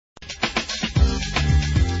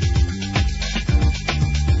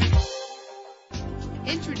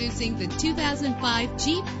Introducing the 2005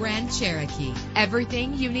 Jeep Grand Cherokee.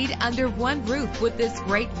 Everything you need under one roof with this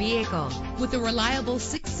great vehicle. With a reliable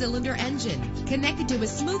 6-cylinder engine connected to a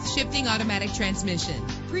smooth shifting automatic transmission.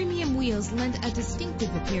 Premium wheels lend a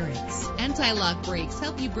distinctive appearance. Anti-lock brakes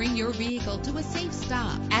help you bring your vehicle to a safe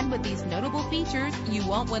stop. And with these notable features, you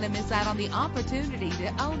won't want to miss out on the opportunity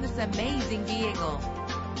to own this amazing vehicle.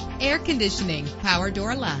 Air conditioning, power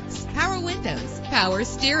door locks, power windows, power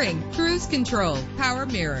steering, cruise control, power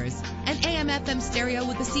mirrors, an AM/FM stereo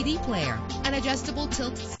with a CD player, an adjustable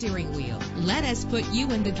tilt steering wheel. Let us put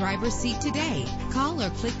you in the driver's seat today. Call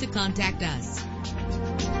or click to contact us.